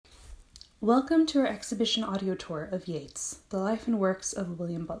Welcome to our exhibition audio tour of Yeats, the life and works of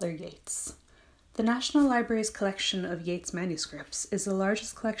William Butler Yeats. The National Library's collection of Yeats manuscripts is the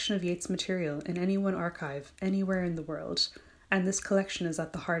largest collection of Yeats material in any one archive anywhere in the world, and this collection is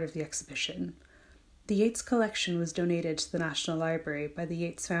at the heart of the exhibition. The Yeats collection was donated to the National Library by the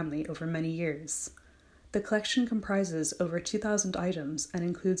Yeats family over many years. The collection comprises over 2,000 items and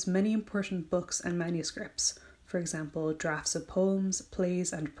includes many important books and manuscripts, for example, drafts of poems,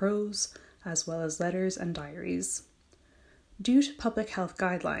 plays, and prose, as well as letters and diaries. Due to public health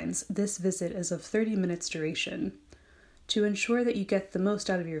guidelines, this visit is of 30 minutes duration. To ensure that you get the most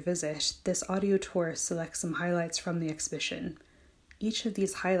out of your visit, this audio tour selects some highlights from the exhibition. Each of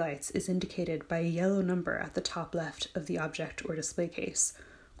these highlights is indicated by a yellow number at the top left of the object or display case,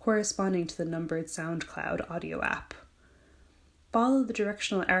 corresponding to the numbered SoundCloud audio app. Follow the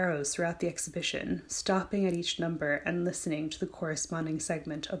directional arrows throughout the exhibition, stopping at each number and listening to the corresponding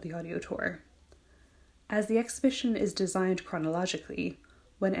segment of the audio tour. As the exhibition is designed chronologically,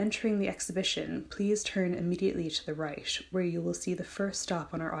 when entering the exhibition, please turn immediately to the right, where you will see the first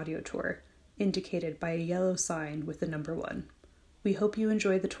stop on our audio tour, indicated by a yellow sign with the number 1. We hope you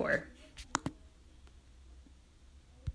enjoy the tour.